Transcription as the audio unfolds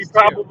You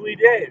probably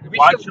did.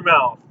 Watch your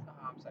mouth. Oh,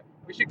 I'm sorry.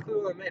 We should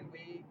clue them in.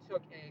 We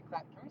took a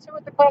class. Can we say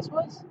what the class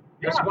was?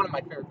 It was one of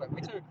my favorite classes.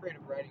 We took a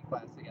creative writing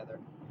class together.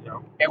 Yeah.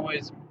 It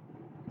was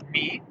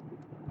me,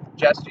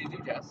 Jess,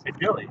 and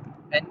Dilly.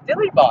 And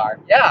Dilly Bar.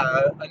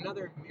 Yeah,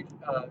 another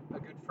a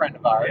good friend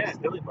of ours. Yeah,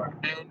 Dilly Bar.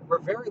 And we're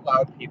very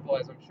loud people,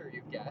 as I'm sure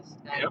you've guessed.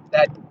 And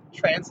that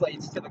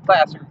translates to the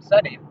classroom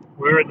setting.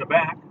 We're in the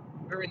back.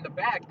 We're in the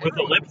back. With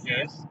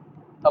ellipses.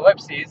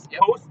 Ellipses,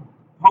 yep. Post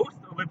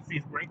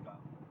ellipses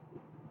breakup.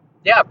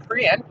 Yeah,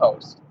 pre and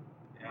post.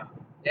 Yeah.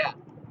 Yeah.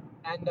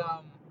 And,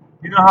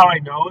 you know how I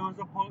know it was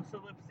a post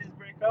ellipses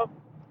breakup?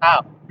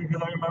 How?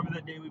 Because I remember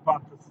the day we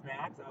bought the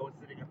snacks, I was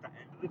sitting at the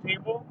end of the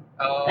table.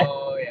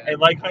 Oh, yeah. And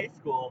like high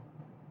school,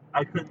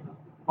 I couldn't,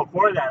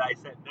 before that, I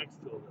sat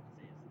next to ellipses.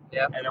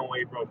 Yeah. And then when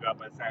we broke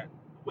up, I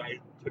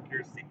took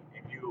your seat,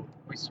 and you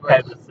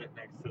had to sit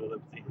next to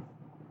ellipses.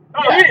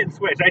 Oh, we didn't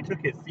switch. I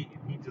took his seat,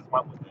 and he just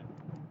went with it.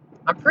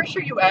 I'm pretty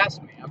sure you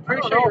asked me. I'm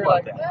pretty sure you were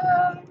like,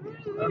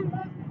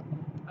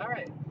 all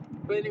right.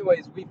 But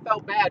anyways, we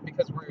felt bad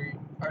because we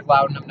are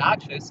loud and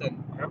obnoxious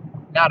and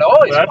not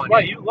always that's funny. Why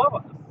you love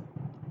us.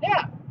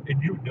 Yeah.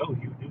 And you know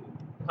you do.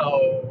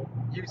 Oh,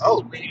 you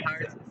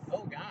sweetheart.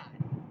 Oh, God.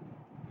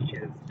 He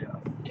is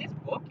just. He's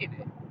booking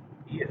it.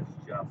 He is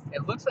just.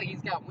 It looks like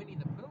he's got Winnie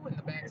the Pooh in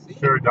the back seat.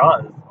 Sure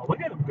does. Oh,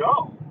 look at him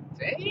go.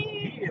 Dang.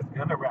 He is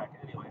gonna wreck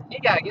anyway. You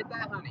gotta get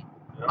that honey.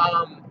 Yep.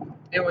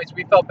 Anyways,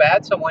 we felt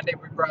bad, so one day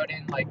we brought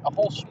in like a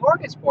whole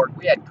smorgasbord.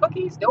 We had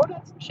cookies,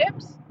 donuts,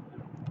 chips.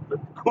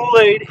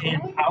 Kool-Aid in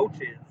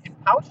pouches. In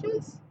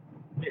pouches?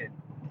 We had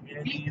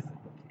candies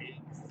and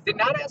cakes. Did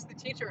not ask the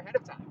teacher ahead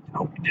of time.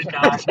 No, we did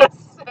not.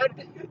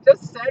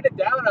 just set it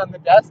down on the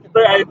desk. And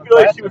I feel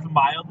like she was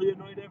mildly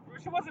annoyed at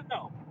first. She wasn't,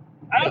 no.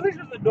 I don't think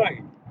she was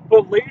annoyed.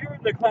 But later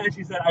in the class,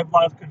 she said, I've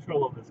lost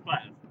control of this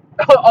class.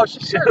 Oh, she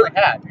surely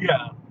had.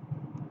 Yeah.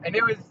 And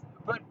it was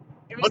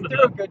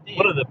through a good deed.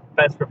 One of the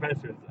best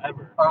professors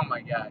ever. Oh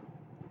my God.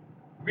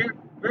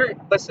 We're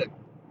listen.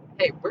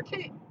 Hey, we're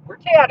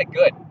chaotic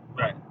good.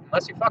 Right.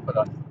 Unless you fuck with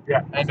us.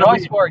 Yeah. And so I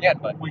swore again,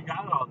 but we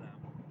got all them.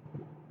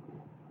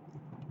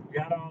 We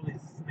got all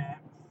these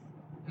snacks.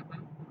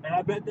 Mm-hmm. And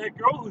I bet that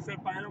girl who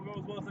said Final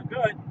Girls wasn't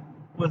good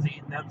was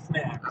eating them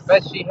snacks. I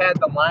bet she had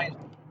the lines.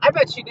 I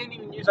bet she didn't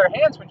even use her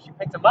hands when she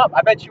picked them up.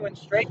 I bet she went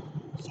straight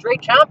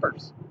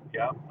chompers.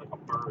 Yeah, like a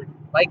bird.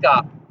 Like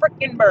a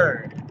frickin'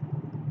 bird.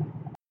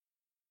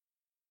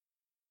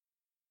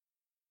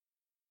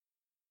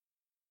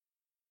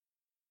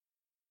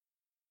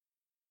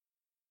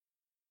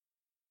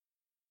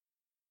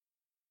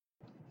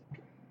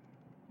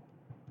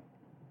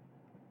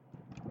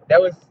 That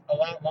was a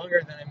lot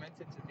longer than I meant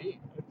it to be.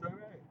 It's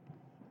alright.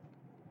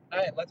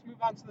 Alright, let's move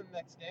on to the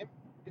next game.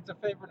 It's a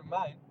favorite of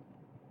mine.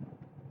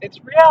 It's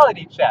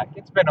Reality Check.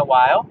 It's been a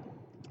while.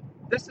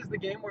 This is the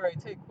game where I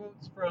take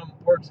quotes from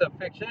works of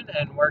fiction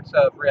and works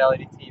of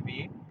reality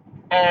TV,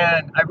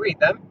 and I read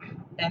them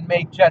and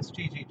make Jess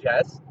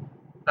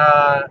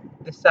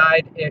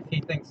decide if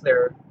he thinks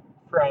they're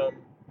from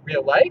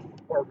real life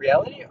or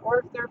reality, or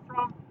if they're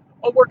from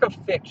a work of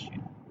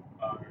fiction.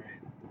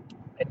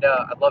 And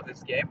I love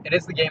this game. It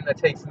is the game that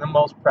takes the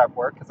most prep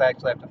work because I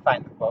actually have to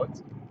find the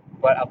quotes,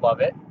 but I love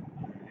it.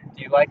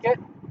 Do you like it?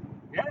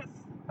 Yes.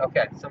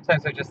 Okay.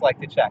 Sometimes I just like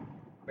to check.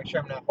 Make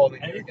sure I'm not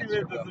holding you against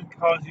your will. Anything that doesn't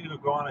cause you to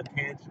go on a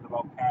tangent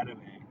about Padme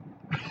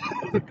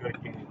is a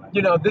good game.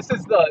 You know, this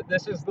is the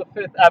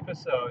 5th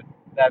episode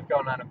that I've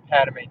gone on a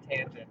Padme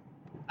tangent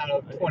out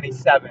of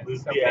 27,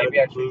 so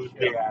maybe I should lose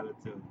the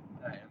attitude.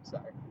 I am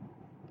sorry.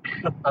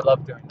 I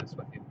love doing this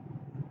with you.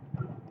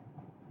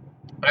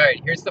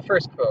 Alright, here's the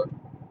first quote.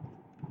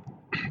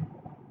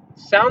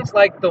 Sounds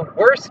like the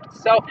worst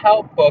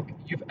self-help book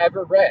you've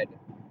ever read.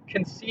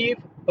 Conceive,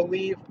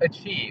 believe,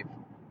 achieve.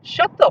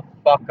 Shut the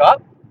fuck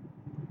up.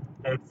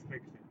 That's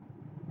fiction.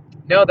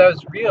 No, that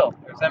was real.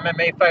 It was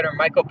MMA fighter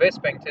Michael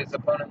Bisping to his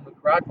opponent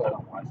Luke Rockhold. I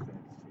don't watch that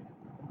shit.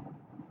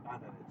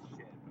 Not that it's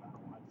shit, but I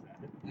don't watch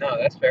that. No,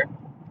 that's fair.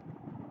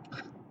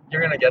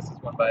 You're gonna guess this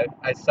one, but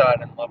I saw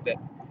it and loved it.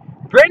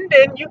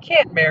 Brendan, you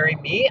can't marry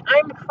me.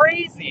 I'm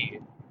crazy.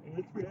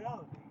 It's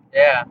reality.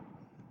 Yeah.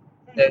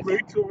 It's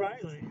Rachel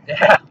Riley.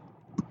 Yeah.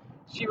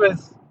 She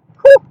was.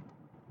 Whew.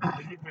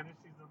 Did you finish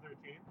season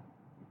 13?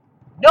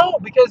 No,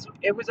 because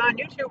it was on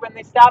YouTube and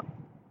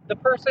the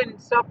person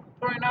stopped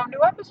putting out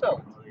new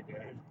episodes. Oh, they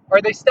did.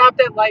 Or they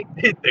stopped at like.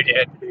 They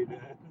did. They did.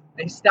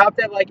 They stopped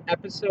at like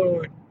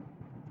episode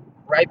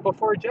right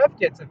before Jeff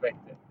gets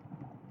evicted.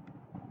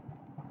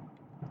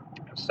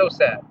 I'm so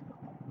sad.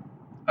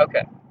 Okay.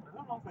 I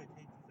don't know if I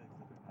take this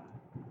exit or not.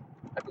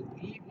 I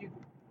believe you do.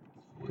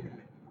 I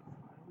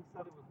always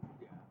thought it was,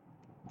 yeah.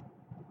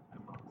 I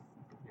must.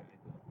 Yeah, I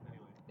did.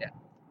 Anyway. Yeah.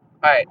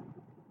 Alright.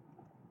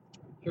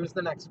 Here's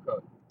the next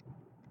quote.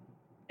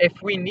 If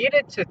we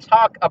needed to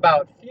talk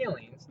about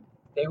feelings,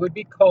 they would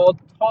be called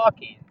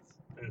talkings.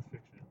 That is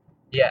fiction.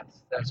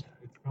 Yes. It's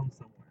from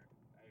somewhere.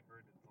 I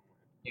heard it somewhere.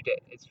 You did.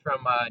 It's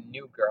from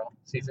New Girl,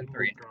 season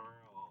 3. Girl.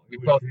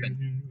 We've both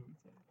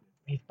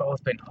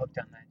been hooked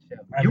on that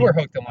show. You were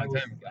hooked a long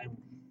time ago.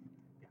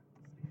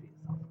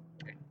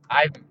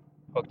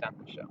 hooked on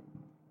the show.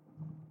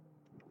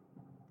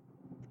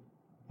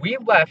 We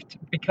left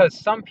because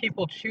some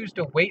people choose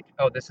to wait.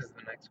 Oh, this is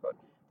the next quote.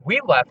 We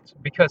left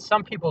because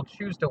some people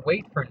choose to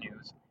wait for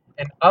news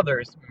and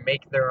others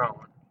make their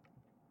own.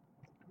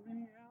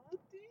 Reality?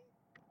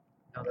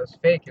 No, that was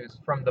fake. It was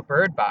from The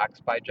Bird Box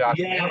by Josh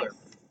Miller.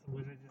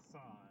 Which I just saw.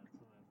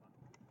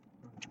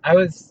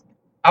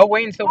 I'll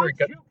wait until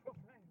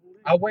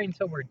I'll wait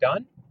until we're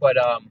done, but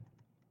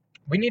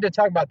we need to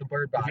talk about The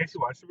Bird Box. Did you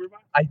actually watch The Bird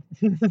Box?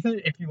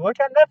 If you look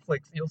on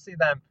Netflix, you'll see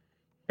them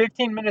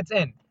 15 minutes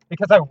in.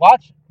 Because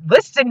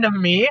listen to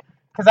me,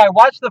 because I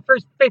watched the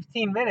first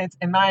 15 minutes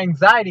and my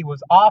anxiety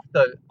was off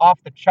the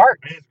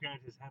charts. I just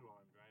grabbed his head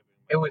while I'm driving.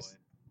 It was,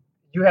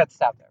 you had to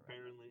stop that, right?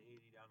 Barely 80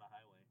 down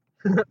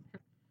the highway.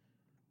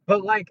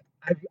 But like,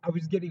 I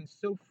was getting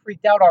so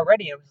freaked out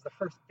already. It was the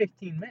first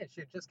 15 minutes.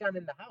 She had just gotten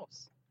in the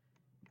house.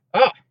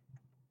 Oh.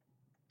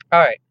 All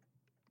right.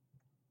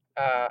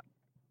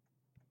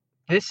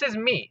 This is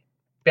me.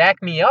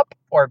 Back me up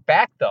or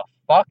back the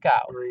fuck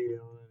out.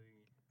 Reality.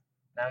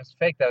 That was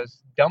fake. That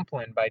was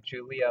Dumpling by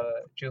Julie Murphy.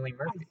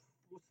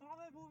 I saw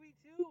that movie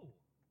too.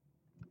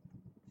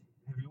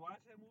 Have you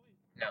watched that movie?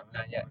 No,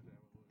 not yet.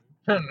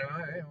 No, I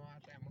didn't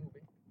watch that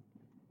movie.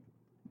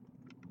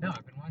 No,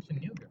 I've been watching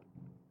New Girl.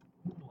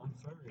 Oh, I'm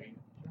sorry.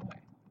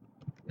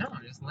 No,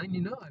 I'm just letting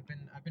you know.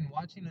 I've been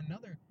watching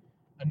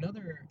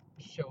another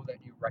show that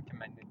you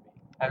recommended me.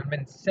 I've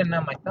been sitting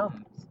on my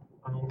thumbs.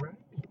 All right.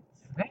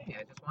 Hey,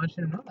 I just want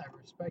you to know that I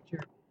respect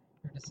your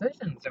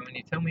decisions, and when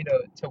you tell me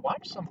to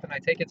watch something, I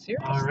take it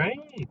seriously. All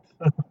right.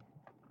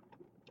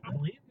 I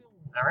believe you.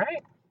 All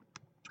right.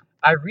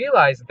 I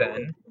realized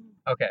then.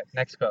 Okay,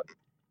 next quote.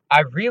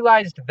 I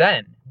realized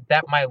then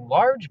that my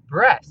large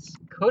breasts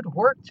could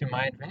work to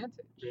my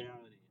advantage.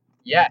 Reality.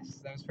 Yes,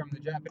 that was from the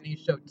Japanese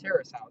show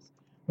Terrace House,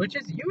 which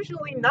is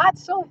usually not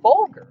so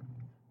vulgar.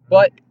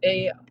 But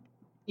a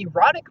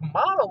erotic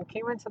model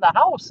came into the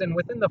house, and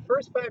within the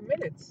first 5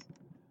 minutes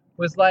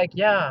was like,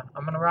 yeah,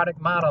 I'm an erotic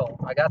model.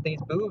 I got these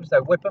boobs. I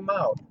whip them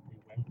out.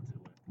 We went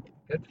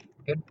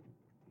to it.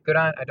 Good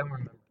on. I don't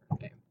remember her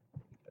name.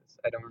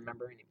 I don't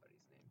remember anybody's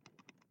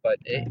name. But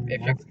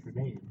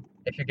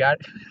if you got,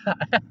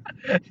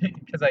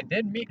 because I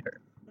did meet her.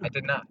 I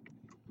did not.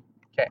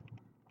 Okay.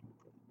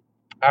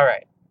 All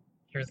right.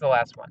 Here's the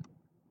last one.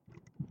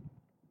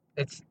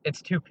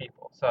 It's two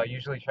people, so I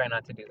usually try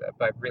not to do that,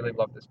 but I really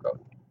love this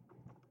quote.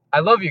 I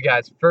love you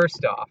guys.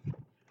 First off,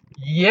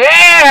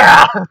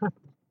 yeah.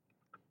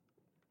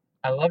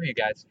 I love you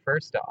guys.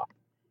 First off,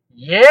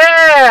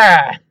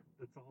 yeah.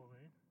 That's the whole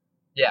thing?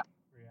 Yeah.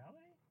 Really?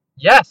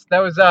 Yes, that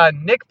was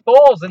Nick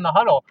Foles in the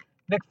huddle.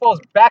 Nick Foles,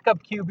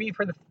 backup QB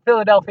for the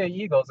Philadelphia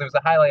Eagles. It was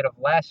a highlight of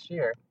last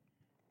year.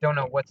 Don't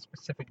know what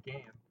specific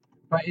game,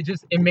 but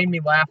it made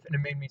me laugh and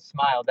it made me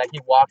smile that he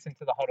walks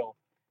into the huddle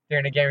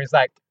during a game. He's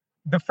like,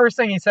 the first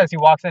thing he says, he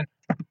walks in,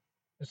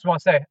 just want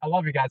to say, I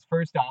love you guys,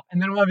 first off.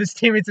 And then one of his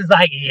teammates is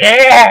like,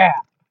 yeah!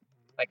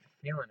 Like,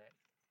 feeling it.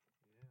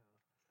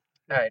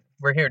 Yeah. All right,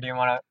 we're here. Do you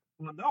want to?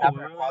 Well, no,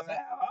 we're on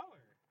that hour.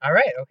 All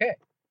right, okay.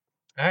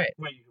 All right.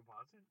 Wait, you can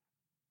pause it?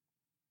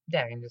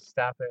 Yeah, I can just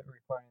stop it,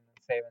 recording,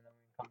 and save, and then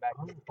we can come back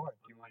and record.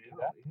 Do you want to do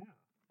that? Yeah.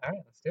 All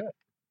right, let's do it.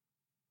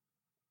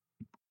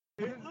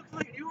 It looks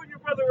like you and your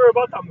brother were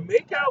about to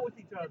make out with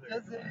each other. It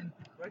doesn't.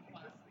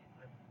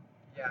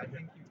 Yeah, I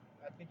think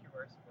you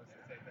were supposed to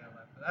take that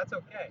left, but that's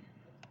okay.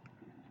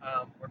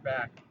 We're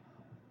back.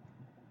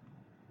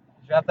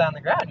 You dropped that on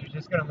the ground. You're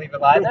just gonna leave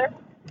it lie there?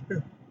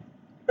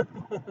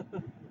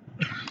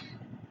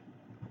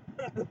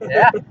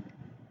 Yeah.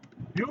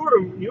 You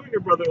and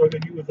your brother looked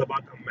like he was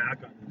about to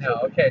mac on you. No.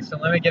 Okay. So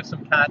let me give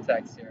some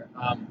context here.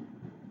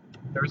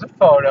 There was a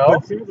photo.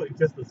 It seems like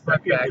just the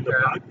second in the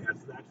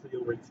podcast is actually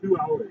over 2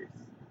 hours.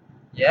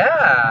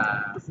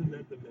 Yeah. Isn't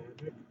that the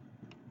magic?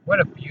 What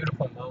a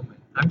beautiful moment.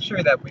 I'm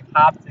sure that we've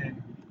hopped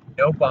in,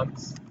 no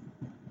bumps,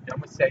 no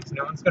mistakes.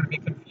 No one's going to be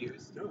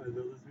confused. No,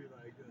 they'll just be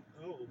like,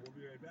 oh, we'll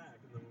be right back.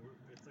 And then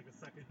it's like a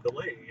second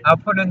delay. I'll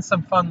put in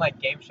some fun like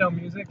game show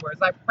music where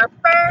it's like... No,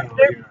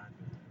 you're not.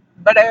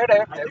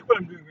 I think what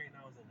I'm doing right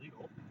now is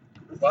illegal.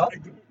 Well,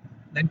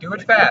 then do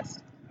it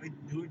fast. I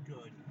do it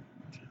good.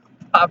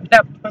 Pop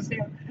that pussy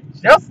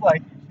just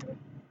like you should.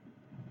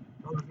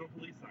 No, there's no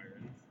police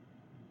sirens.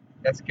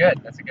 That's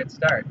good. That's a good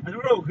start. I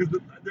don't know, because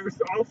there's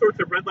all sorts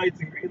of red lights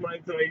and green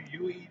lights that I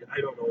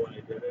don't know what I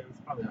did. It was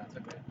probably not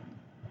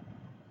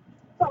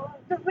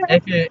okay.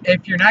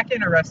 If you're not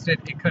getting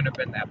arrested, it couldn't have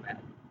been that bad.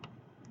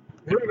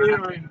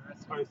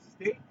 Our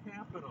state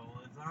capitol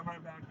is on my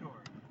back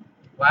door.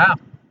 Wow.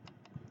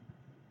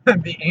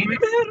 The anus.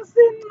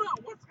 Madison,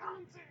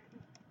 Wisconsin.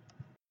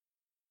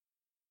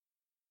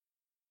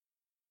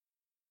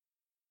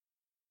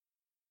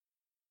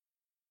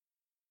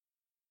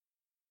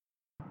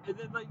 And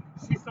then, like,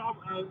 she saw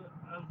I was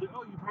like,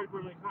 oh, you parked by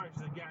my car.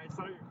 She's like, yeah, I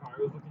saw your car.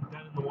 It was looking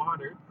dead in the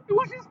water. It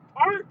was just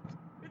parked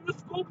in the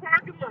school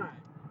parking lot.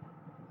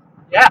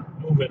 Yeah.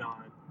 Moving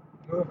on.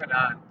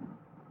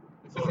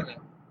 This isn't it.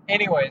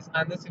 Anyways,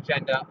 on this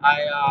agenda,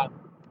 I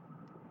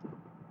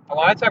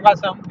want to talk about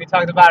something. We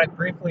talked about it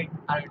briefly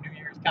on our New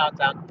Year's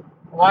countdown.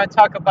 I want to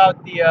talk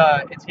about the,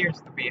 it's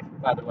Here's the Beef,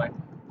 by the way.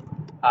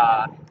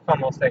 Fun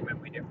little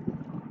segment we do.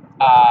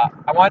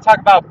 I want to talk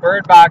about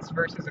Bird Box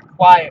versus A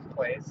Quiet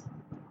Place.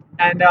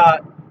 And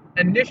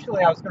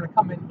initially I was going to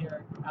come in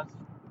here, I was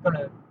going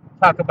to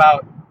talk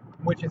about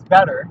which is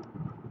better.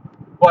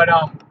 But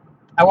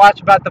I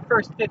watched about the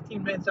first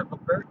 15 minutes of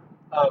Bird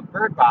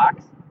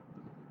Box.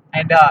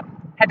 And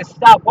had to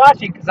stop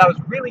watching because I was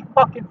really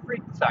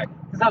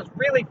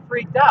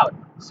freaked out.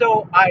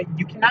 So I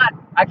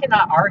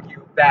cannot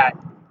argue that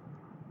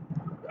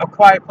A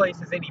Quiet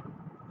Place is any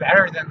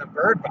better than The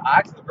Bird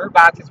Box. The Bird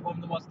Box is one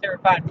of the most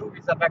terrifying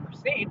movies I've ever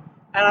seen,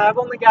 and I've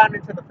only gotten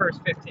into the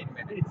first 15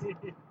 minutes.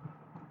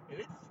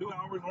 It's 2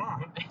 hours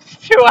long. It's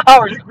 2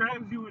 hours. It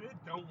grabs you and it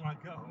don't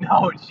want to go.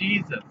 No,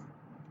 Jesus.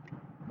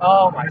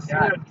 Oh my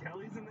God.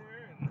 Kelly's in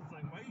there, and it's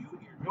like, why are you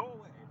here? Go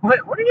away.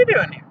 What are you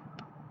doing here?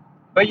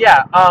 But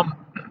yeah, I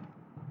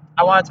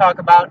want to talk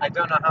about, I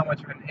don't know how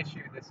much of an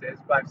issue this is,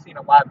 but I've seen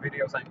a lot of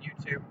videos on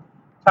YouTube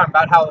talking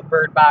about how the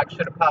Bird Box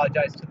should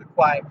apologize to The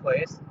Quiet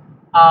Place.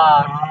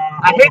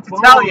 I hate to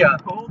tell you,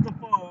 Hold the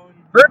phone.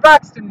 Bird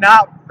Box did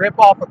not rip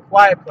off A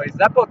Quiet Place.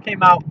 That book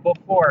came out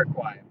before A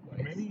Quiet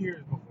Place. Many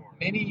years before.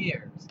 Many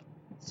years.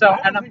 So,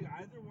 I don't think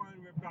either one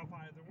ripped off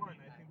either one.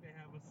 I think they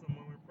have a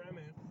similar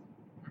premise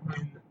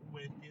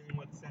with dealing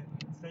with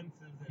senses and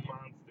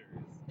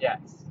monsters.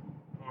 Yes.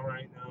 All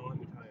right, now let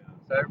me tell you.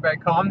 So everybody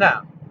calm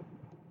down.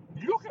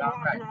 You can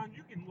walk around,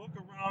 you can look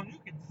around, you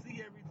can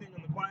see everything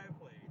in The Quiet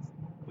Place,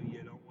 but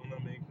you don't want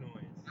to make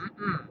noise.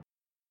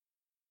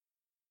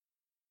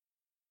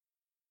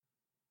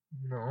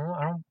 No,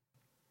 I don't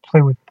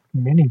play with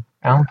many.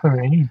 I don't play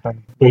with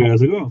anybody. But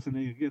as it goes, so now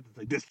you get it's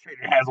like this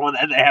trader has one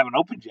that they haven't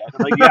opened yet.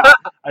 I'm like, yeah,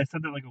 I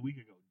said that like a week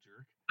ago,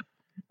 jerk.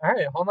 All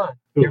right, hold on.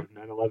 Ooh,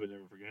 9/11,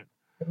 never forget.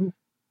 Ooh.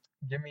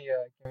 Give me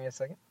a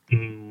second.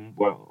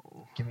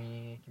 Well, give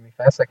me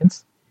 5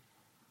 seconds.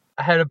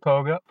 I had a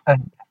Pogo. I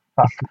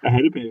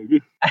had a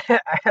pig.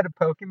 I had a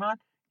Pokemon.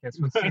 Guess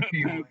what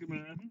CPU was?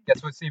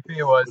 Guess what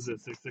CPU was? Was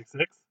it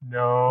 666?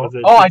 No.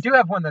 Oh, I do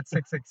have one that's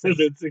 666.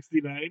 Was it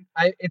 69?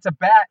 It's a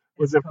bat.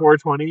 Was it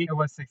 420? It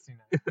was 69.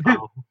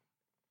 Oh.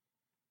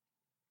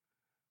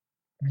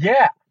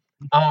 Yeah.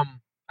 I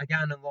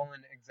got an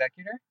Alolan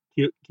Executor.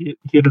 Cute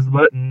as a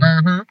button.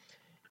 Mm-hmm.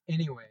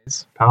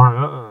 Anyways. Power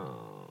up.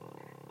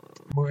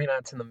 Moving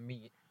on to the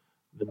meat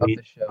of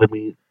the show. The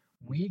meat.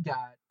 We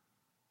got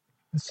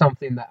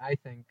something that I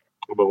think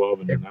I'm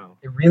loving it now.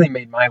 It really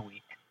made my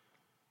week.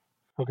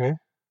 Okay.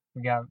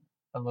 We got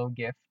a little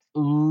gift.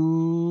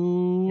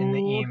 Ooh. In the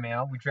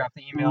email. We drop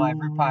the email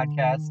every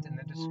podcast in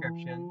the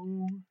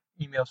description.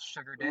 Email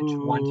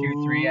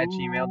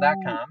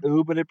sugarditch123@gmail.com.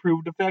 Ooh, but it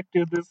proved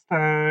effective this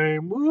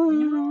time.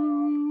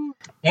 Woo.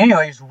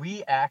 Anyways,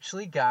 we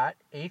actually got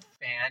a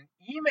fan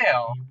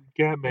email. We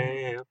got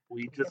mail.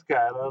 We just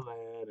got a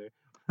letter.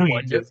 Oh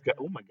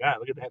my God,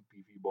 look at that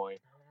beefy boy.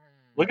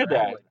 Look at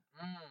that.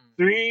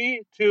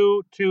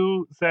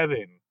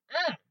 3227.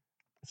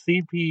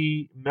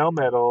 CP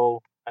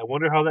Melmetal. I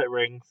wonder how that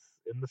ranks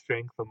in the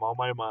strength of all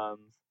my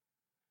mons.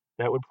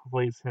 That would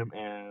place him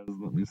as,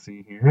 let me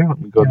see here. Let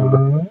me go to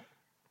the.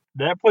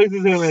 That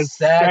places him as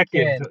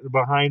second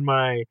behind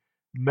my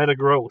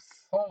Metagross.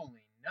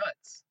 Holy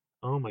nuts.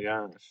 Oh my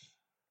gosh.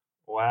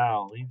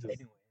 Wow. He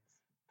just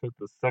took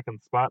the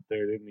second spot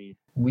there, didn't he?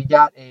 We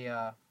got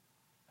a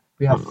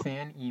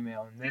fan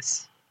email, and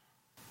this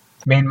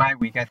made my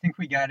week. I think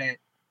we got it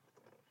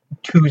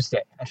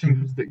Tuesday.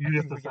 Tuesday. You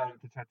just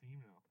decided to check the email.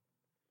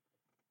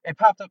 It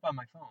popped up on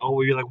my phone.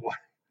 Oh, you're like, what?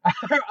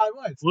 I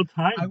was. What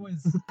time?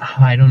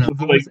 I don't know.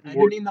 I was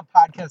editing the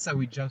podcast that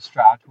we just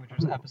dropped, which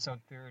was episode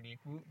 30.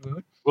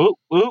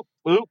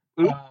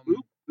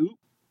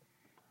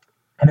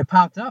 And it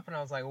popped up, and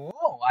I was like,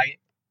 whoa, I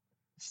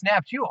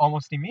snapped you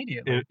almost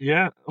immediately.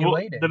 Yeah.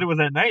 Elated. Then it was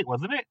at night,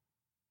 wasn't it?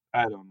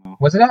 I don't know.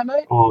 Was it at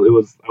night? Oh, it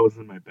was. I was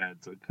in my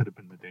bed, so it could have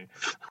been the day.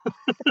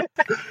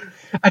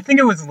 I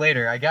think it was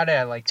later. I got it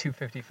at like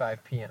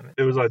 2:55 p.m.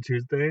 It was on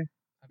Tuesday?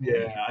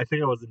 Yeah, I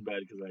think I was in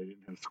bed because I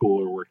didn't have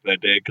school or work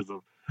that day because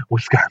of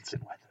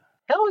Wisconsin weather.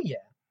 Hell yeah.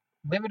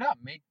 Live it up.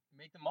 Make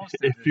the most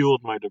of it. It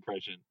fueled my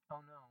depression. Oh,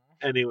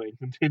 no. Anyway,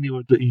 continue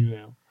with the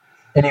email.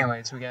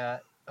 Anyways, we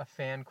got a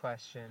fan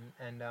question,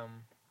 and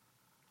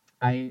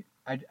I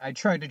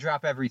tried to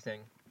drop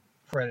everything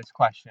for this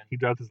question. He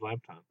dropped his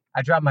laptop.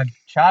 I dropped my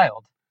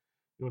child.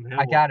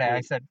 I got it.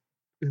 I said,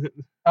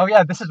 "Oh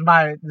yeah, this is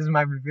my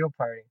reveal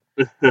party."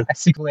 I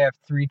secretly have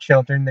 3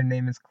 children. Their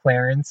name is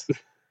Clarence.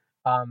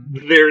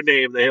 Their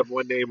name. They have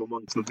one name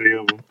amongst the 3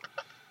 of them.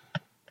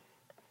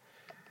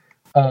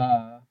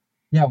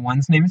 Yeah,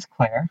 one's name is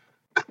Claire.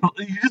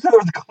 You just said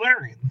it was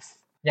Clarence.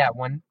 Yeah,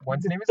 one's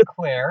name is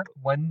Claire.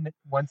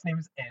 One's name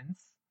is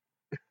Ence.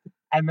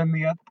 And then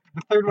the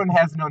third one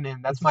has no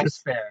name. That's my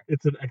spare.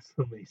 It's an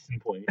exclamation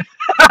point.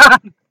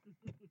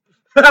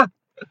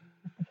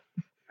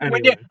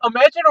 Anyway.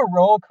 Imagine a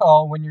roll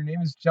call when your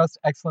name is just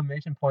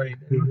exclamation point.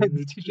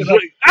 It's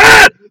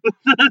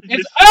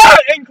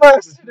in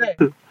class today.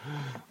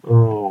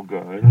 Oh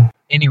God.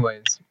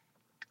 Anyways,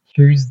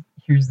 here's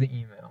the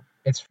email.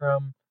 It's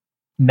from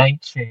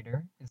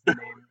Nightshader is the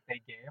name they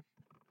gave.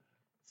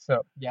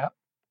 So, yeah,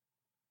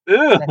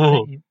 that's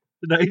Ew. it.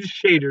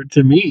 Nightshader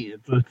to me.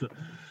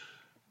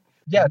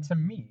 Yeah, to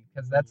me,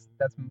 because that's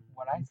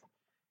what I said.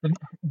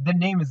 The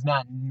name is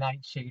not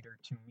Nightshader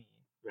to me.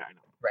 Yeah, I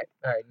know. Right.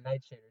 All right.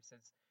 Nightshader says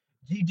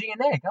GG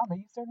and Egg. Oh, they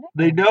used their nickname.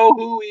 They know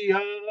who we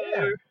are.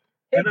 Yeah.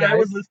 Hey, And guys. I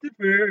was listed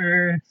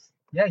first.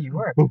 Yeah, you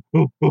were.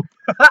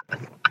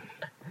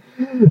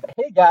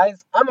 Hey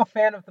guys, I'm a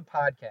fan of the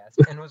podcast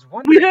and was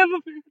wondering. We have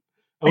a fan.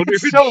 I wonder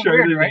if it's so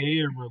Chardonnay weird,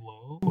 right? or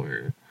Merlot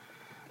or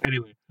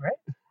anyway. Right?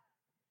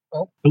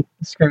 Oh, the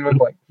screen went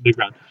blank. Big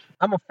round.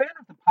 I'm a fan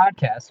of the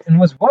podcast and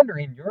was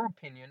wondering your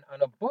opinion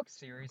on a book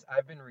series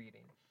I've been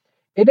reading.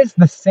 It is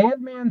the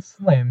Sandman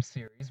Slim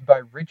series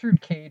by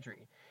Richard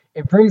Kadri.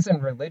 It brings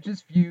in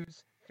religious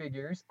views,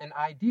 figures, and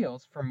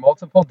ideals from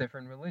multiple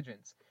different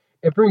religions.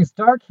 It brings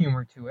dark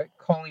humor to it,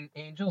 calling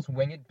angels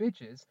winged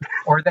bitches,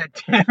 or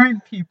that daring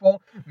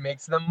people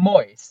makes them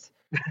moist.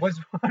 Was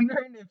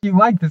wondering if you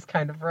like this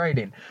kind of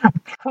writing.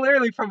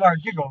 Clearly, from our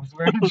giggles,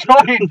 we're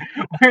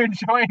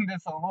enjoying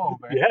this a little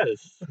bit.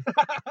 Yes.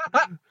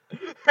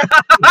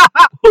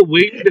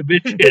 Winged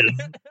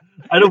bitches.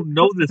 I don't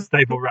know this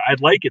type of. I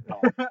like it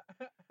though.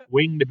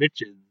 Winged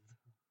bitches.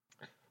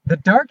 The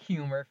dark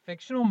humor,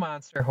 fictional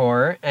monster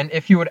horror, and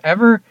if you would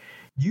ever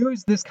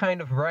use this kind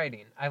of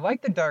writing. I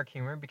like the dark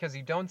humor because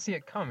you don't see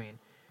it coming.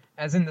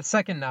 As in the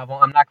second novel,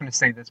 I'm not going to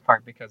say this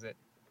part because it...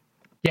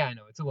 Yeah, I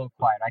know, it's a little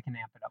quiet. I can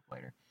amp it up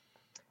later.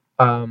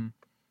 I'm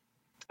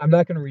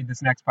not going to read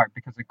this next part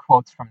because it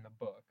quotes from the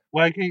book.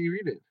 Why can't you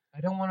read it? I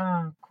don't want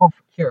to quote...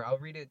 Here, I'll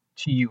read it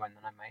to you and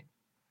then I might...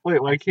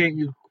 Wait, why can't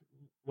you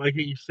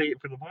say it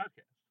for the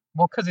podcast?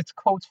 Well, because it's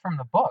quotes from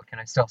the book. Can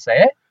I still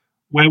say it?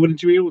 Why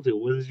wouldn't you be able to?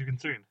 What is your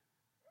concern?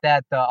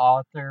 That the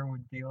author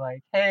would be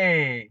like,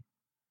 hey...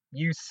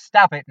 You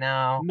stop it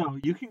now. No,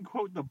 you can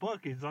quote the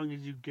book as long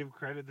as you give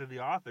credit to the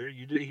author.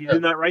 He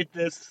did not write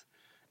this.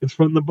 It's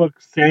from the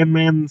book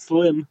Sandman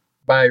Slim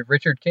by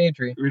Richard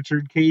Kadri.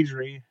 Richard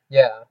Kadri.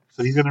 Yeah.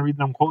 So he's gonna read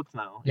them quotes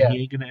now. Yeah. And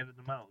he ain't gonna edit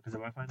them out because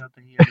if I find out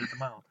that he edited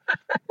them out, I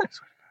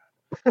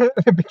swear to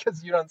God.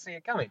 Because you don't see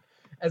it coming.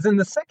 As in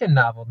the second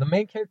novel, the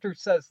main character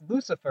says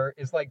Lucifer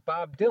is like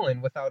Bob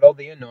Dylan without all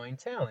the annoying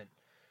talent.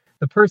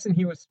 The person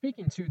he was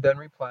speaking to then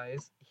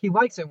replies, he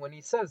likes it when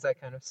he says that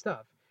kind of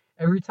stuff.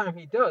 Every time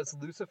he does,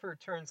 Lucifer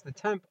turns the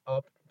temp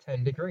up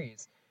 10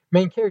 degrees.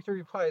 Main character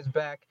replies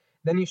back,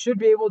 then you should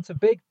be able to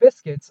bake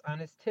biscuits on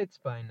his tits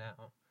by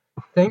now.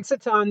 Thanks a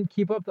ton.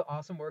 Keep up the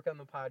awesome work on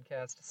the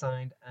podcast.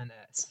 Signed,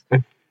 NS.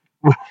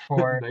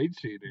 For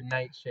Nightshader.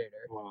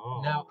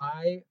 Wow. Now,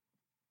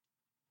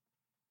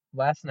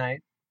 last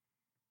night,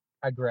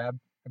 I grabbed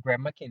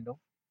my Kindle,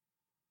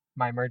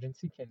 my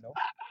emergency Kindle.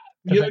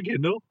 You have a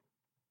Kindle?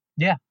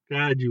 Yeah.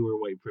 God, you were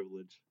white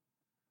privilege.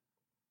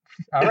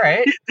 All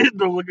right.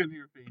 Don't look at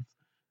your face.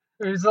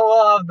 There's a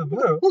lot of the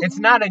blue. It's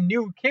not a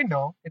new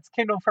Kindle. It's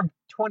Kindle from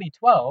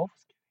 2012.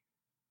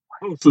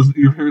 Oh, so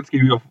your parents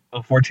gave you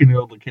a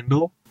 14-year-old a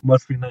Kindle?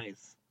 Must be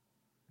nice.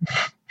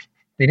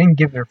 They didn't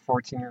give their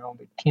 14-year-old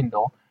a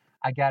Kindle.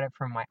 I got it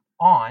from my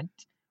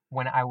aunt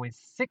when I was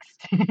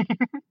 16.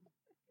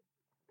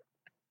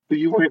 But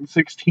you weren't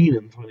 16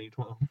 in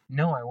 2012.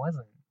 No, I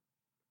wasn't.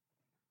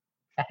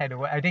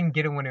 I didn't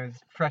get it when it was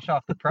fresh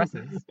off the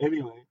presses.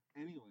 Anyway.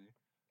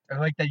 I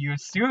like that you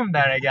assumed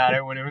that I got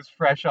it when it was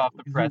fresh off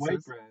the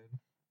presses.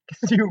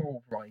 Because you were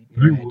white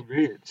bread. You were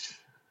rich.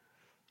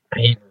 I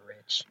ain't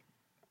rich.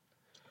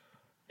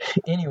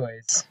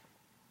 Anyways,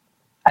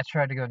 I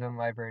tried to go to the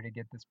library to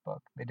get this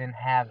book. They didn't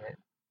have it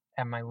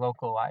at my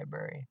local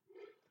library.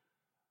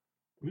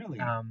 Really?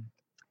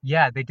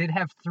 Yeah, they did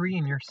have 3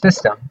 in your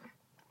system.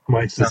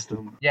 My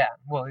system? Yeah,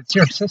 well, it's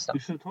your system.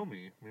 You should have told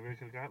me. Maybe I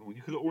could have gotten one.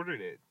 You could have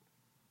ordered it.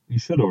 You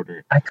should order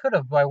it. I could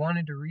have, but I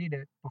wanted to read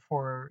it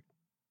before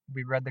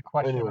we read the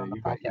question on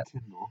the podcast.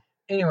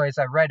 Anyways,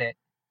 I read it,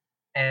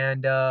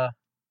 and Was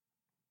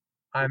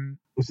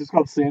this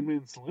called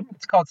Sandman Slim?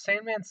 It's called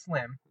Sandman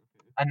Slim,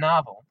 a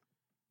novel.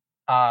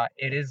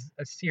 It is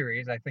a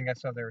series. I think I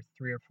saw there were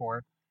 3 or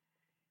 4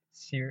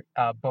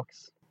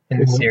 books in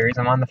the series.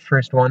 I'm on the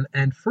first one,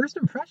 and first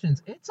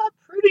impressions, it's a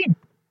pretty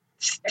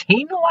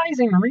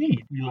tantalizing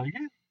read. You like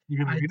it? You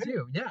gonna read it? I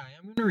do. Yeah, I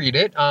am gonna read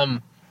it.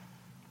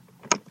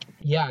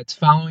 Yeah, it's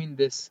following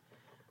this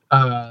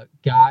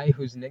guy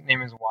whose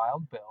nickname is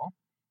Wild Bill,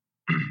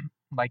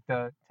 like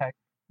the tech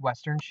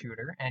Western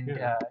shooter. And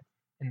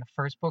in the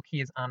first book,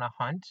 he is on a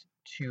hunt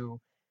to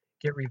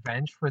get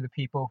revenge for the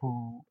people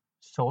who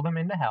sold him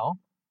into hell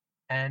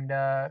and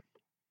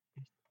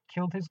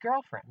killed his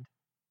girlfriend.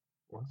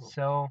 Wow.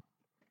 So,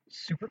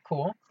 super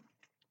cool.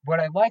 What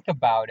I like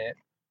about it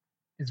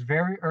is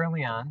very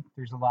early on,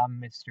 there's a lot of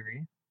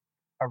mystery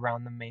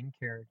around the main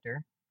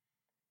character.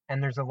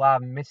 And there's a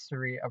lot of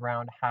mystery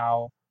around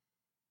how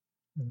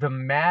the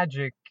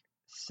magic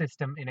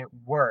system in it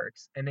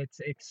works. And it's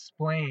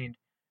explained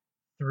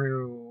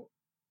through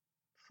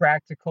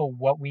practical,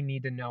 what we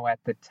need to know at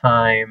the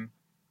time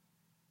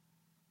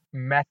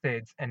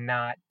methods and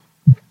not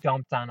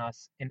dumped on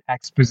us in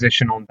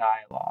expositional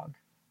dialogue.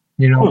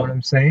 You know what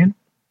I'm saying?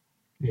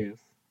 Yes.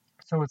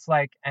 So it's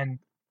like, and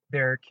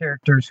there are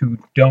characters who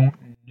don't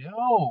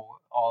know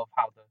all of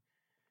how the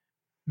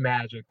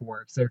magic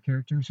works. There are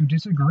characters who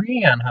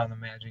disagree on how the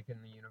magic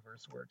in the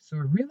universe works. So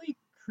it really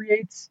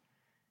creates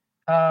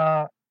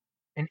an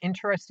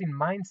interesting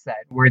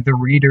mindset where the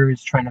reader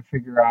is trying to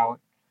figure out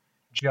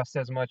just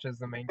as much as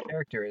the main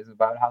character is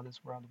about how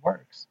this world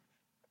works.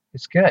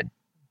 It's good.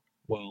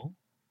 Well,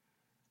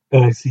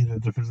 and I see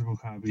that the physical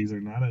copies are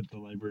not at the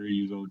library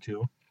you go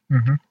to.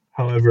 Mm-hmm.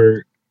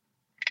 However,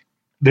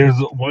 there's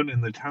one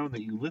in the town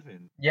that you live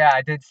in. Yeah,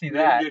 I did see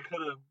that. You could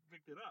have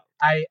picked it up.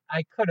 I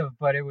could have,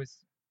 but it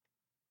was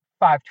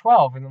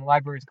 5:12 and the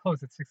library's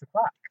closed at 6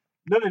 o'clock.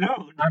 No, they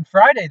don't. On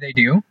Friday they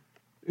do.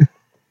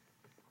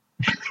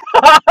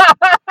 All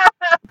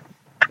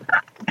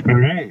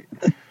right.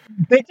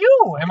 They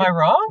do. Am I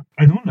wrong?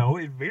 I don't know.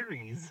 It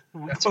varies.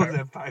 We That's close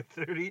right. at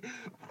 5:30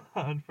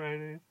 on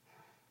Fridays.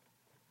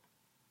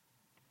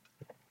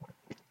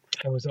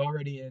 I was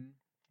already in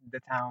the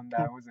town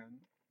that I was in.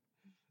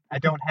 I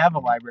don't have a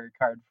library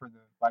card for the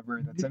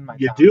library that's in my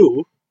You town.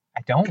 do,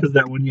 I don't. because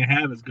that one you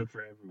have is good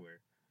for everywhere.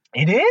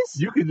 It is?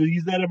 You can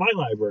use that at my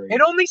library. It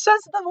only says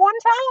the one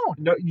town.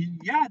 No,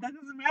 yeah, that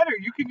doesn't matter.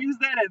 You can use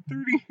that at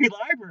 30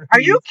 libraries.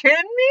 Are you kidding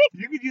me?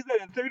 You could use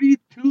that at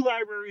 32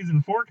 libraries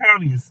in 4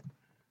 counties.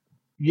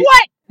 Yeah,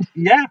 What?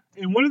 Yeah,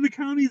 and one of the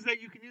counties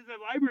that you can use that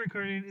library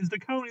card in is the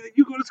county that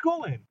you go to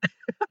school in.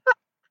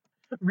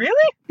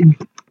 Really?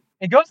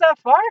 It goes that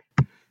far?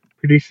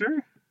 Pretty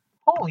sure.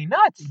 Holy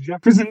nuts.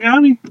 Jefferson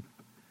County.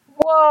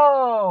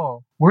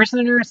 Whoa. Where's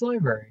the nearest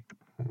library?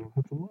 I don't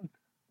have to look.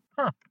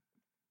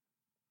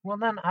 Well,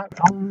 then I'll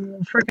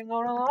freaking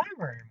go to the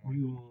library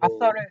more. I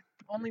thought it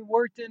only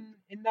worked in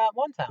that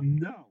one town.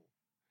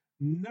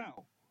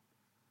 No.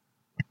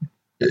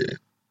 It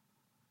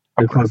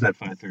closed at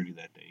 5:30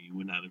 that day. You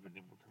would not have been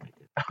able to make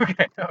it.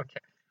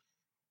 Okay.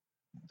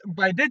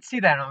 But I did see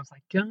that, and I was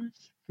like,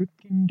 gosh,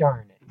 freaking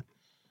darn it.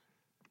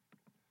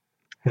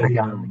 I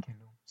got it on the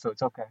Kindle, so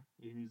it's okay.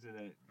 You can use it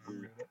at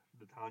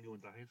the town you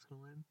went to high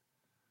school in.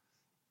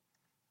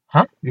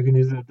 Huh? You can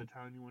use it at the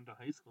town you went to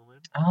high school in.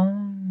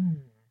 Oh.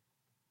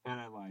 And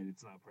I lied,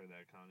 it's not part of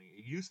that county.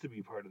 It used to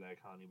be part of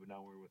that county, but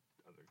now we're with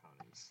other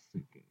counties. So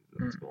you can use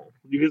it at school.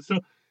 You can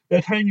still,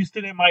 that time you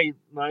stood at my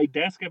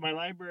desk at my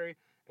library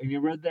and you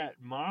read that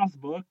Moss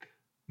book,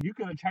 you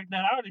could have checked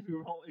that out if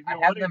you wanted to.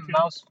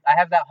 I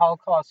have that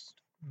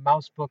Holocaust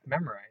mouse book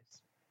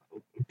memorized.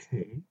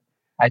 Okay.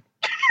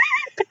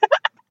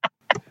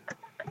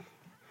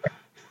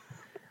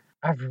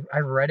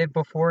 I've read it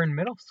before in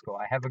middle school.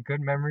 I have a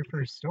good memory for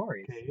his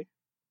stories. Okay.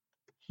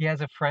 He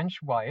has a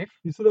French wife.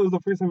 You said that was the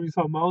first time you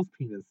saw mouse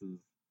penises.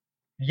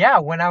 Yeah,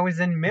 when I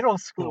was in middle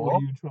school. Were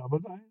you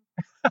traumatized?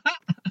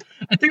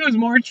 I think I was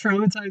more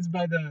traumatized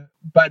by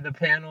the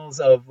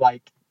panels of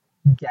like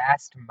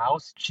gassed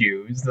mouse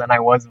Jews than I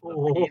was of the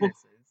penises.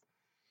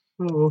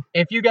 Oh.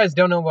 If you guys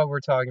don't know what we're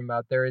talking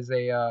about, there is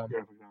a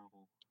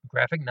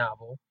graphic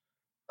novel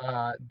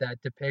that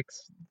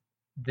depicts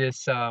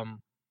this.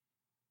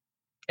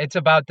 It's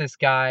about this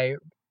guy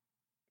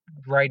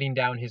writing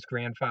down his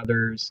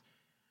grandfather's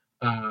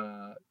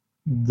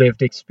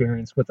lived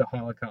experience with the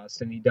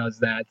Holocaust, and he does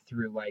that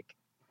through like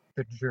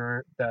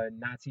the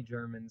Nazi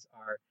Germans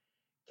are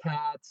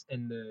cats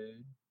and the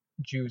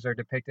Jews are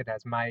depicted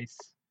as mice,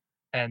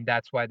 and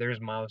that's why there's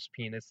mouse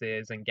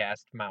penises and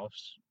gassed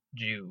mouse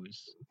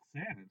Jews. It's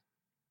sad.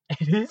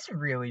 It is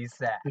really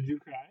sad. Did you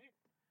cry?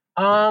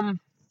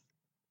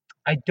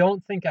 I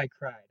don't think I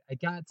cried. I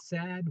got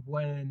sad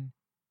when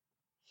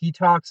he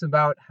talks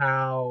about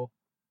how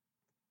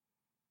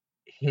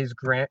his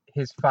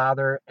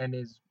father and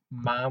his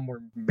mom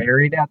were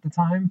married at the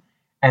time,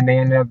 and they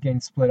ended up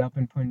getting split up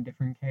and put in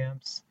different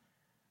camps.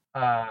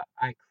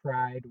 I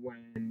cried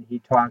when he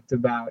talked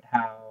about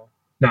how...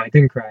 No, I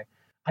didn't cry.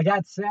 I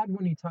got sad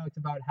when he talked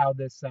about how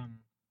this...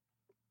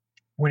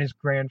 when his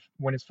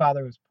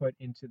father was put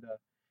into the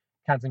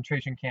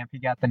concentration camp, he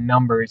got the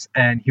numbers,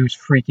 and he was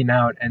freaking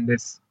out, and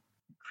this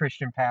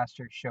Christian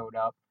pastor showed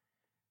up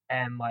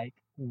and like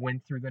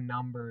went through the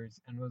numbers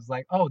and was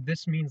like, oh,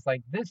 this means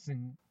like this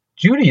in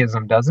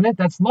Judaism, doesn't it?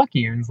 That's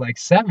lucky. And it's like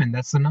 7,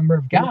 that's the number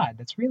of God.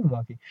 That's really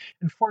lucky.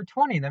 And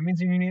 420, that means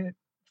you need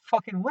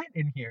fucking lit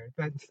in here.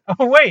 That's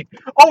oh wait.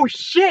 Oh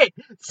shit.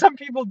 Some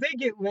people did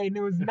get lit and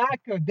it was not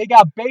good. They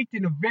got baked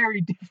in a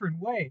very different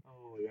way.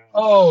 Oh yeah.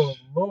 Oh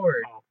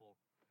Lord. Awful.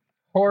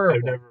 Horrible.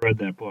 I've never read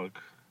that book.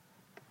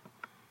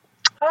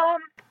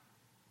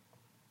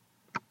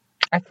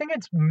 I think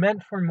it's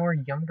meant for more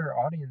younger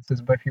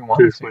audiences, but if you want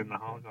To explain the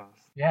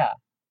Holocaust. Yeah.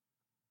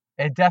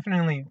 It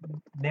definitely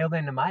nailed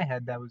into my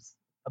head that was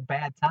a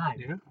bad time.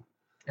 Yeah.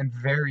 And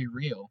very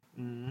real.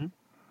 Mm-hmm.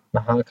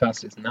 The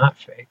Holocaust is not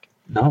fake.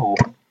 No.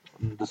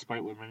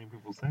 Despite what many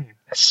people say.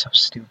 That's so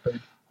stupid.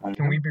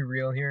 Can we be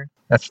real here?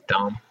 That's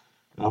dumb.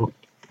 No.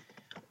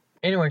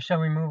 Anyway,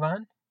 shall we move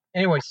on?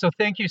 Anyway, so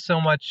thank you so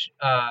much,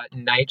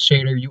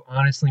 Nightshader. You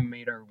honestly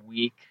made our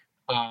week.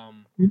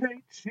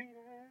 Nightshader.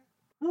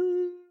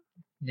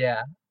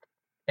 Yeah.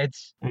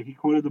 It's... He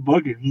quoted the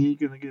book and he ain't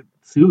gonna get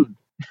sued.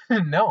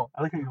 No.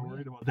 I like how you're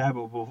worried about that,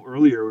 but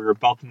earlier we were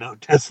about to know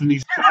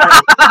Destiny's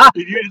Child.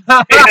 You didn't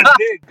say a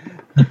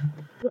thing.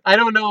 I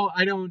don't know.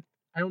 I don't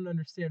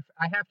understand.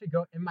 I have to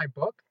go in my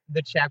book.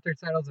 The chapter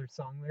titles are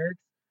song lyrics.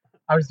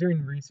 I was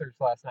doing research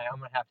last night. I'm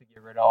gonna have to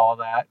get rid of all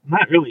that.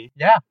 Not really.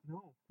 Yeah.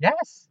 No.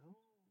 Yes.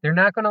 They're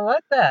not gonna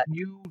let that.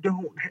 You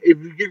don't. If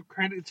you give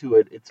credit to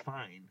it, it's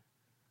fine.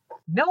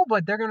 No,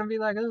 but they're gonna be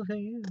like, oh,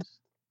 hey, yes.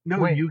 No,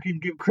 Wait. you can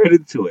give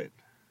credit to it.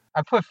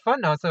 I put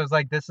footnotes. I was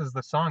like, this is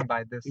the song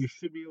by this. You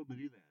should be able to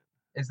do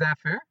that. Is that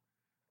fair?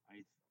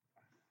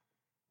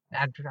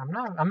 I'm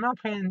not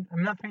paying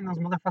those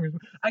motherfuckers.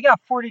 I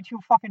got 42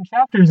 fucking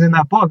chapters in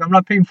that book. I'm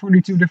not paying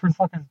 42 different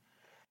fucking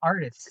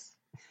artists.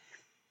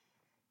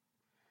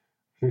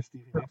 Sure,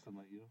 Stevie Nicks will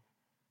let you.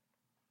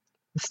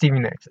 Stevie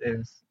Nicks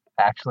is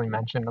actually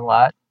mentioned a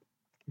lot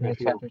in the I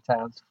feel. chapter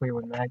titles.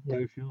 Fleetwood Mac. How Yeah.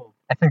 do you feel?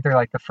 I think they're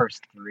like the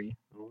first 3.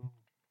 Oh.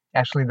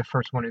 Actually, the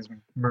first one is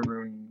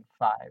Maroon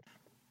 5.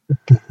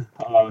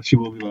 She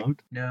Will Be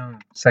Loved? No,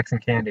 Sex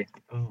and Candy.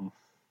 Oh.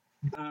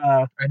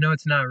 I know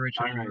it's not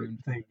Richard Alright, Maroon.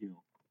 thank you.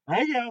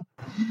 Thank you.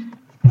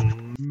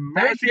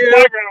 Thank you.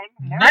 Next.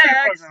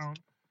 Next.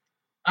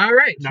 All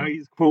right. Now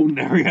he's quoting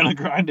Ariana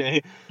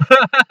Grande.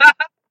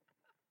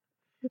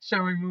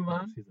 Shall we move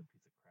on? She's a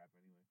piece of crap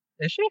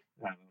anyway. Is she?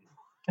 I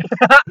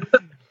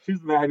don't know.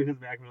 She's mad because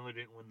Mac Miller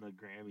didn't win the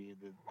Grammy,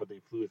 but they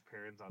flew his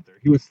parents out there.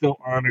 He was still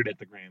honored at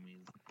the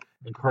Grammys.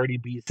 And Cardi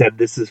B said,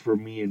 "This is for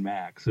me and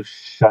Mac, so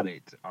shut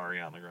it,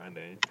 Ariana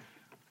Grande."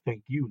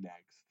 Thank you,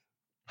 next.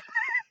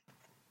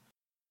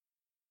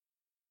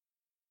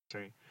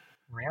 Sorry.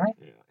 Really?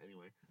 Yeah,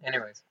 anyway.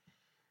 Anyways.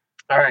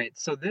 All right.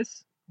 So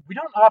we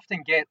don't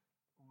often get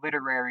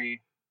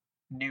literary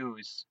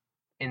news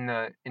in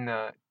the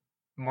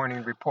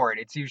morning report.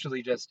 It's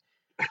usually just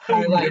We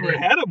highlighted. never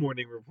had a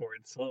morning report,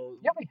 so...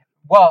 Yeah,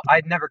 well,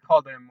 I'd never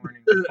called it a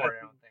morning report,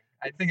 I don't think.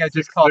 I think I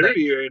just called it...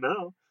 6:30 right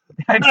now.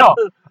 I know.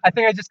 I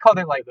think I just called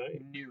it, like,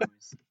 Right. news.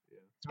 Yeah.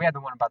 So we had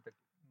the one about the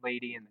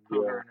lady in the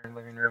cougar in her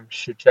living room.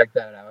 Should check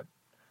that out.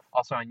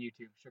 Also on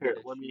YouTube. Here,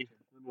 let me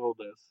hold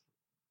this.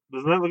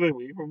 Doesn't that look like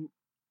me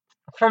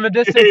From a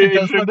distance, it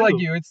does Sure look like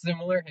do. you. It's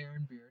similar hair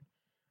and beard.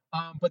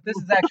 But this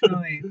is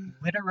actually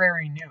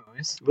literary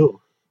news. Ooh.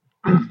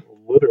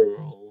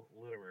 Literary.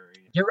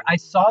 I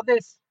saw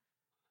this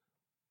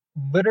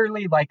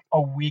literally like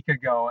a week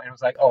ago and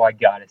was like, oh, I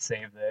gotta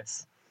save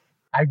this.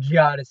 I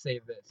gotta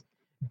save this.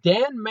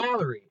 Dan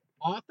Mallory,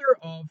 author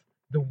of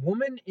The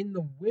Woman in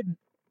the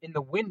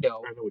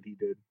Window, I know what he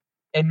did.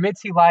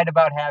 admits he lied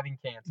about having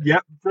cancer.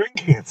 Yep, brain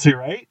cancer,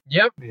 right?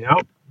 Yep.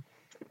 Yep.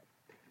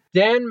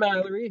 Dan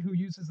Mallory, who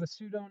uses the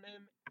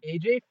pseudonym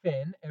A.J.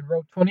 Finn and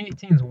wrote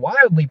 2018's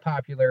wildly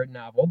popular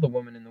novel, The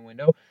Woman in the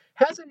Window,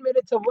 has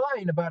admitted to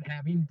lying about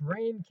having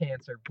brain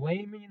cancer,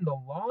 blaming the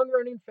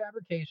long-running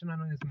fabrication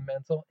on his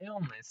mental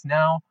illness.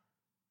 Now,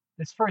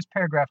 this first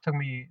paragraph threw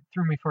me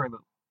for a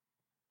loop.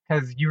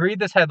 Because you read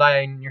this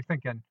headline and you're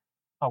thinking,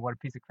 oh, what a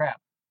piece of crap.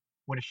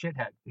 What a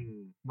shithead.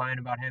 Lying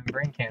about having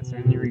brain cancer.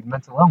 And you read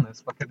mental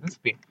illness. What could this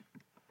be?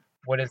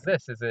 What is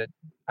this? Is it...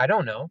 I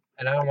don't know.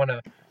 And I don't want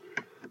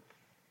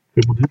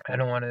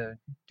to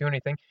do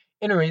anything.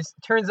 Anyways,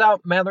 turns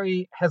out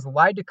Mallory has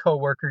lied to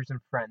coworkers and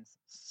friends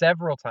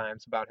several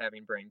times about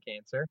having brain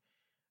cancer.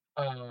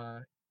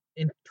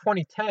 In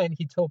 2010,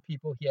 he told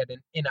people he had an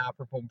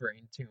inoperable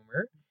brain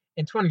tumor.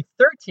 In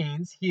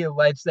 2013, he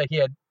alleged that he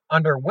had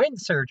underwent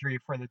surgery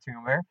for the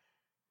tumor,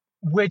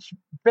 which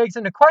begs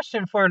into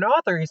question for an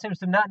author. He seems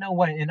to not know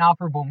what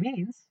inoperable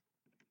means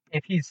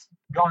if he's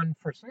gone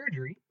for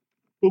surgery.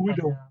 But we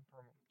don't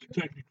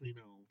technically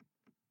know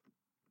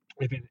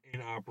if an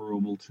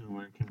inoperable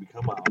tumor can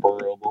become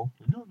operable.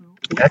 We don't know.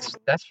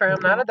 That's fair.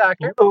 I'm not a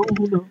doctor.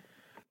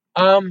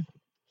 No.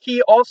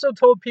 He also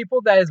told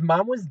people that his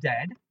mom was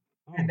dead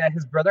and that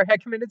his brother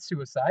had committed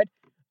suicide.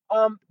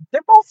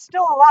 They're both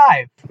still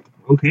alive.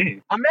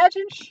 Okay.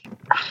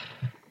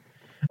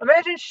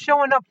 Imagine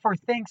showing up for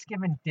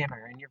Thanksgiving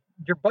dinner and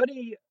your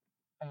buddy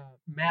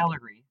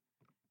Mallory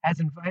has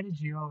invited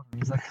you over.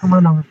 He's like, "Come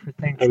on over for I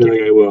Thanksgiving." mean,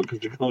 like I will,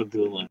 because you're going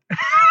through a lot.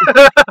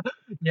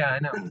 Yeah, I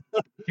know.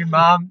 Your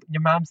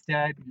mom's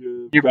dead.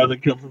 Your brother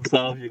killed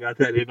himself. You got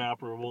that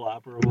inoperable,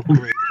 operable brain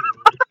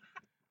tumor.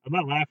 I'm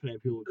not laughing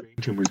at people with brain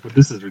tumors, but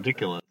this is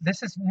ridiculous.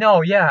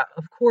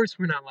 Of course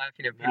we're not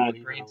laughing at people Not with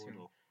even brain a tumors.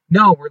 little.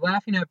 No, we're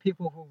laughing at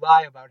people who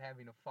lie about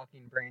having a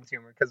fucking brain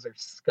tumor because they're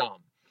scum.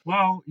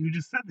 Well, you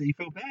just said that you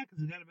felt bad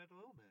because you got a mental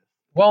illness.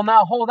 Well,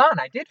 now hold on.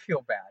 I did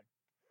feel bad,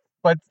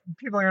 but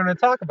people are going to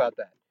talk about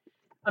that.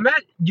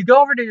 You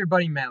go over to your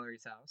buddy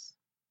Mallory's house.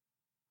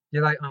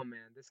 You're like, oh man,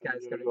 this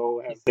guy's gonna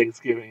go have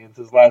Thanksgiving. It's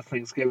his last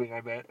Thanksgiving,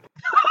 I bet.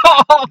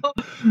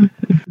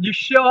 You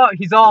show up.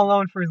 He's all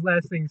alone for his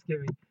last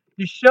Thanksgiving.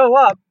 You show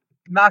up,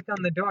 knock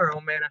on the door.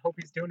 Oh man, I hope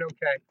he's doing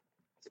okay.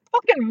 His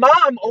fucking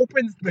mom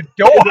opens the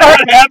door. Is that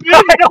what happened?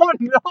 I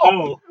don't know.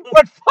 Oh.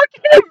 But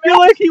fucking I feel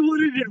like he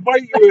wouldn't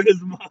invite you if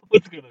his mom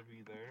was gonna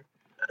be there.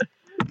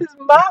 his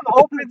mom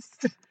opens.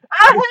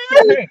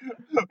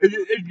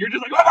 And you're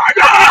just like, oh my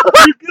god!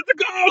 Get the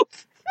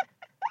ghost!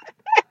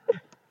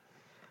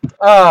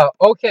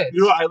 Okay.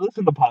 You know, I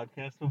listen to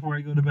podcasts before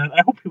I go to bed.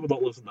 I hope people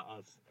don't listen to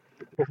us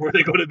before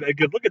they go to bed.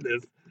 Cause look at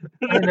this.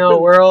 I know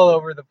we're all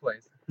over the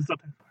place.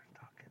 Sometimes we're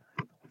talking.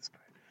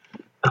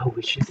 Oh,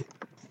 we should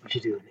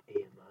do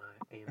an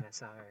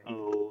AMSR.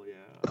 Oh yeah.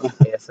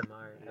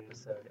 ASMR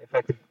episode. If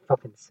I could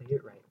fucking say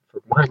it right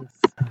for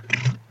once,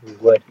 we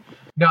would.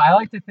 No, I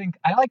like to think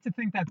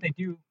that they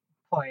do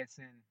play us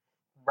in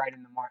right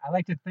in the morning. I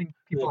like to think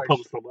people are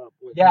pumps them up.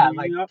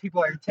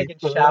 people are taking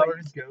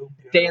showers,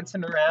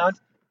 dancing around.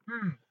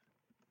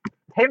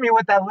 Hit me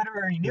with that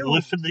literary news.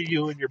 Listen to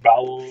you and your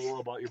bowel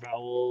about your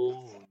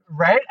bowels.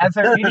 Right? As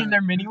they're eating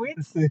their mini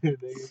wheats.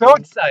 So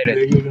excited.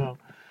 There you go.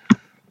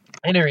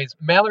 Anyways,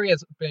 Mallory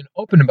has been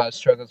open about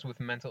struggles with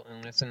mental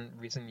illness in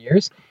recent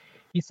years.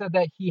 He said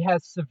that he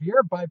has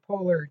severe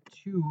bipolar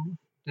 2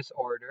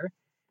 disorder,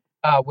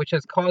 which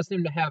has caused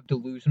him to have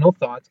delusional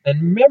thoughts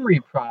and memory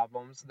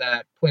problems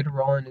that played a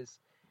role in his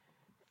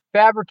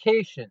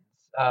fabrications.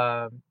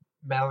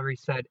 Mallory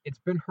said, "It's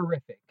been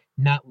horrific,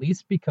 not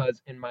least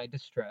because in my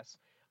distress,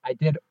 I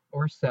did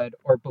or said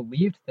or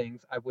believed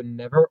things I would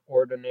never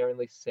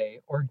ordinarily say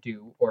or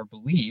do or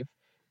believe,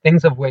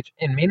 things of which,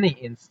 in many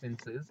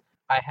instances,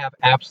 I have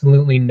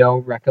absolutely no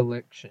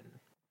recollection."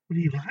 But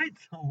he lied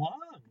so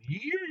long,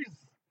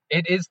 years.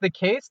 It is the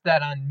case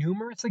that on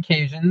numerous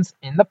occasions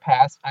in the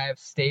past I have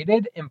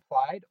stated,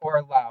 implied, or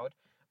allowed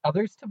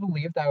others to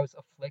believe that I was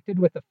afflicted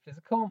with a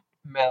physical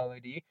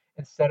malady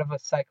instead of a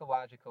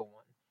psychological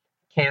one,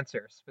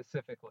 cancer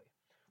specifically.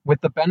 With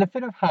the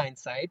benefit of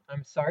hindsight,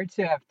 I'm sorry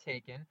to have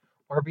taken,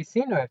 or be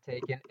seen to have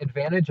taken,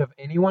 advantage of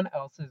anyone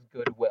else's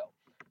goodwill.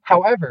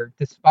 However,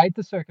 despite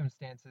the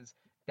circumstances,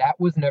 that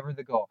was never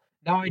the goal.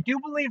 Now, I do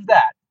believe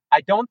that.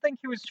 I don't think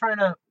he was trying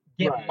to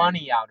get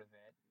money out of it.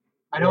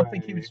 I don't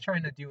think he was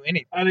trying to do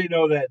anything. I didn't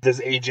know that this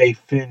AJ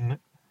Finn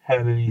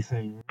had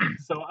anything,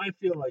 so I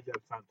feel like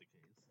that's not the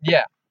case.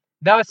 Yeah.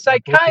 Now, a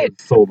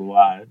psychiatrist sold a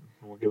lot.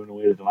 We're giving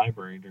away to the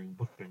library during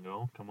book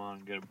bingo. Come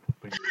on, get a book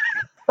bingo.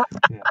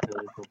 Yeah,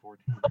 for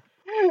 14.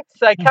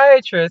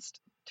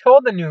 Psychiatrist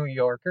told the New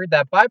Yorker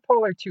that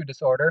bipolar 2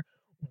 disorder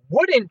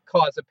wouldn't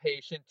cause a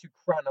patient to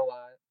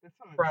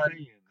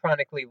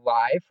chronically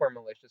lie for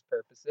malicious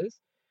purposes.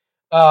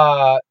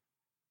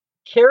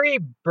 Carrie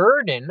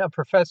Burden, a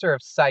professor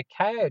of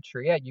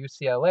psychiatry at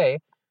UCLA,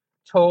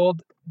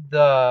 told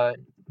the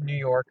New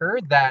Yorker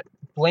that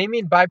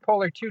blaming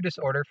bipolar 2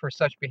 disorder for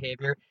such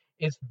behavior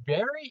is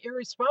very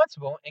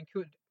irresponsible and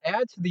could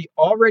add to the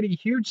already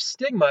huge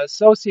stigma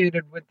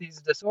associated with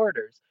these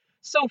disorders.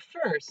 So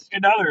first...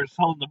 And others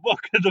holding the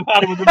book at the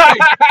bottom of the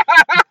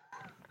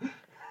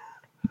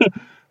page.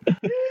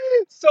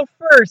 So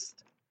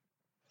first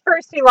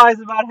he lies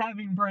about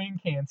having brain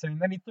cancer, and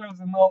then he throws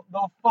in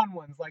little fun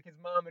ones like his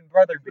mom and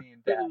brother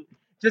being dead,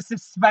 just to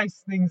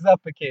spice things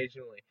up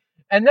occasionally.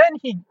 And then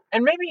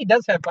maybe he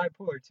does have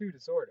bipolar 2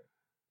 disorder.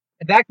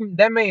 That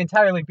may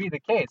entirely be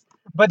the case.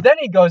 But then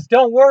he goes,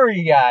 "Don't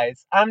worry,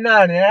 guys, I'm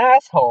not an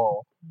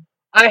asshole.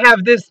 I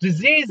have this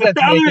disease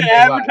that's making me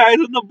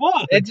advertising the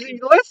book."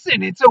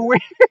 Listen, it's a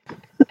weird.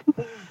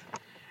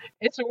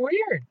 It's a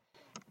weird.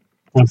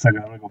 1 second,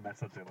 I'm gonna go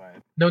mess up their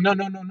life. No.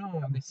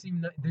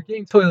 They're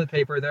getting toilet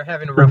paper. They're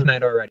having a rough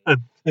night already.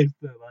 Taste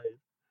their life.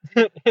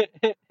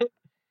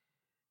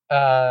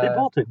 They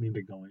both hit me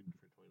to going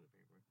for toilet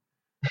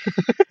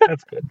paper.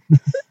 That's good.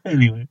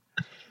 Anyway.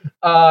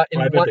 I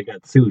bet they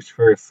got sushi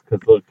first,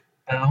 because look.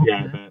 Oh,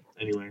 yeah, I bet.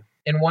 Anyway.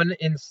 In one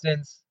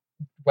instance,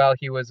 while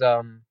he was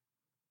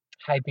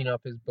hyping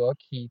up his book,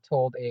 he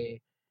told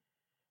a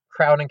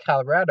crowd in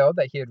Colorado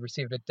that he had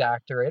received a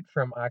doctorate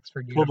from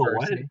Oxford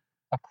University.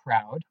 A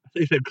crowd.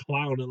 They said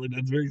clown, and like,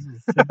 that's very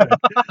specific.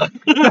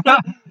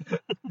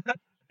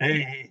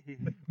 Hey.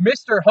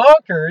 Mr.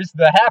 Honkers,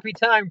 the Happy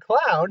Time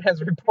Clown,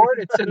 has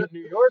reported to the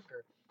New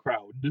Yorker.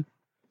 Crowd.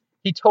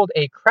 He told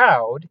a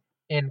crowd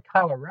in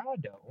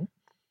Colorado,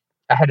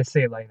 I had to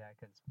say it like that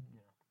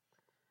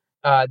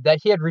because, that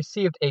he had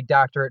received a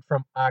doctorate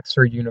from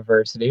Oxford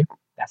University.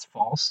 That's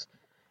false.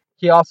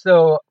 He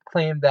also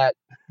claimed that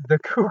The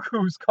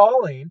Cuckoo's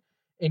Calling,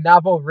 a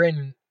novel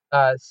written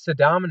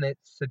pseudonymously.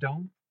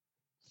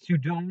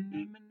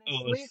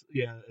 Oh,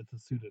 yeah, it's a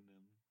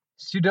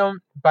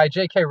pseudonym by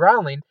J.K.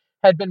 Rowling,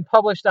 had been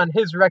published on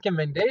his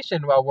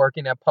recommendation while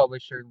working at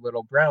publisher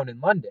Little Brown in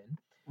London.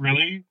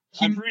 Really?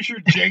 I'm pretty sure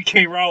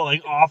J.K.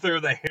 Rowling, author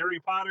of the Harry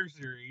Potter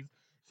series,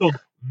 sold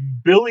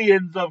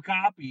billions of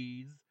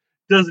copies,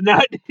 does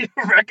not need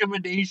a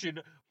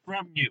recommendation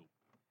from you.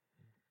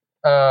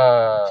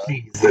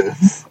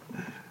 Jesus.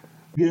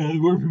 Yeah, it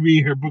worked for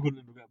me. Her book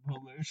wouldn't have got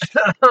published.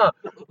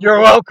 You're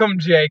welcome,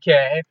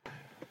 J.K.